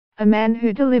A man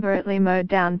who deliberately mowed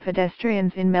down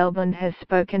pedestrians in Melbourne has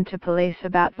spoken to police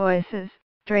about voices,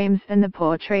 dreams and the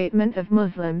poor treatment of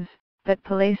Muslims, but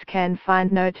police can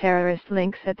find no terrorist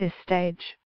links at this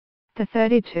stage. The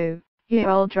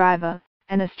 32-year-old driver,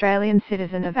 an Australian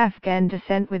citizen of Afghan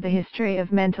descent with a history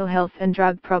of mental health and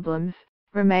drug problems,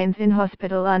 remains in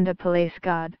hospital under police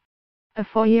guard. A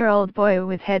 4-year-old boy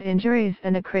with head injuries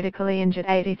and a critically injured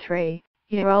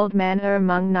 83-year-old man are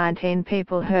among 19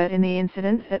 people hurt in the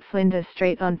incident at Flinders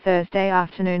Street on Thursday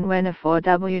afternoon when a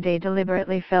 4WD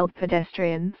deliberately felled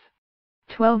pedestrians.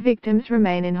 12 victims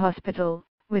remain in hospital,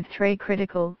 with 3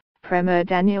 critical, Premier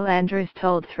Daniel Andrews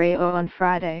told 3or on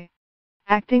Friday.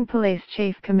 Acting Police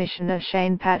Chief Commissioner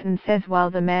Shane Patton says while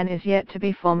the man is yet to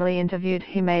be formally interviewed,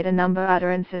 he made a number of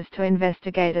utterances to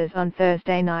investigators on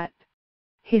Thursday night.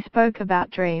 He spoke about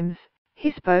dreams,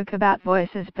 he spoke about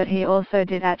voices, but he also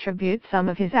did attribute some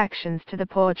of his actions to the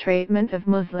poor treatment of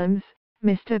Muslims,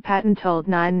 Mr. Patton told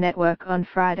 9 Network on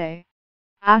Friday.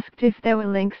 Asked if there were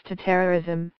links to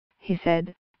terrorism, he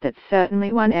said, "That's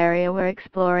certainly one area we're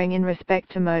exploring in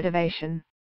respect to motivation.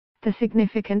 The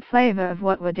significant flavor of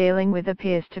what we're dealing with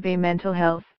appears to be mental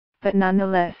health, but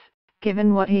nonetheless,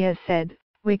 given what he has said,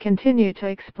 we continue to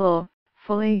explore,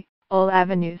 fully, all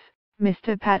avenues,"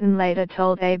 Mr. Patton later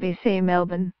told ABC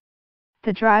Melbourne.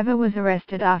 The driver was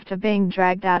arrested after being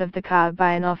dragged out of the car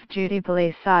by an off-duty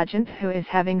police sergeant who is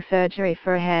having surgery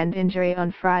for a hand injury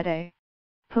on Friday.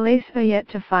 Police are yet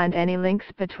to find any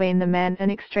links between the man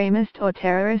and extremist or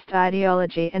terrorist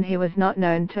ideology, and he was not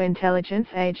known to intelligence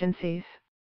agencies.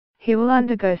 He will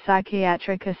undergo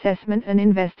psychiatric assessment and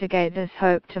investigators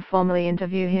hope to formally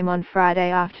interview him on Friday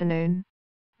afternoon.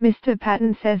 Mr.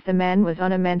 Patton says the man was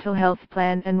on a mental health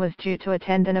plan and was due to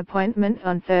attend an appointment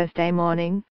on Thursday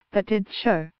morning, but did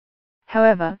show.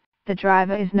 However, the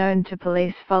driver is known to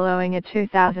police following a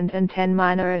 2010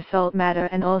 minor assault matter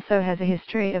and also has a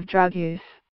history of drug use.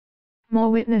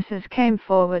 More witnesses came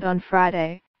forward on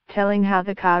Friday, telling how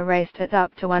the car raced at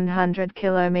up to 100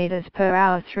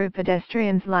 km/h through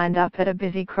pedestrians lined up at a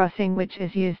busy crossing which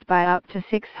is used by up to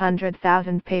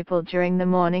 600,000 people during the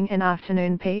morning and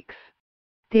afternoon peaks.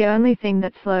 The only thing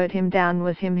that slowed him down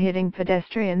was him hitting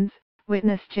pedestrians,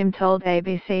 witness Jim told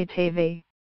ABC TV.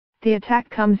 The attack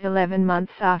comes 11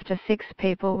 months after 6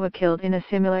 people were killed in a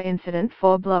similar incident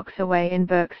 4 blocks away in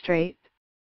Bourke Street.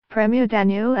 Premier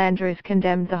Daniel Andrews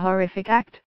condemned the horrific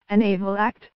act, an evil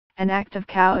act, an act of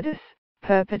cowardice,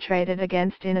 perpetrated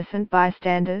against innocent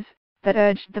bystanders, but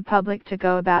urged the public to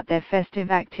go about their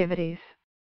festive activities.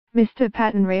 Mr.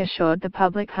 Patton reassured the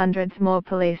public hundreds more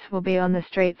police will be on the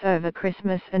streets over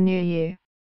Christmas and New Year.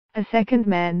 A second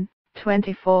man,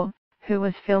 24, who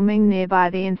was filming nearby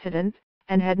the incident,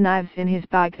 and had knives in his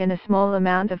bag and a small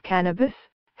amount of cannabis,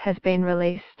 has been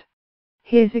released.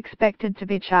 He is expected to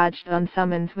be charged on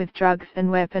summons with drugs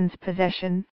and weapons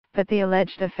possession, but the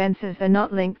alleged offences are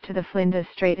not linked to the Flinders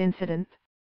Street incident.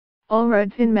 All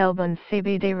roads in Melbourne's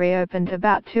CBD reopened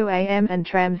about 2 a.m. and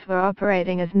trams were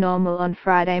operating as normal on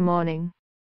Friday morning.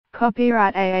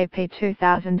 Copyright AAP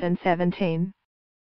 2017.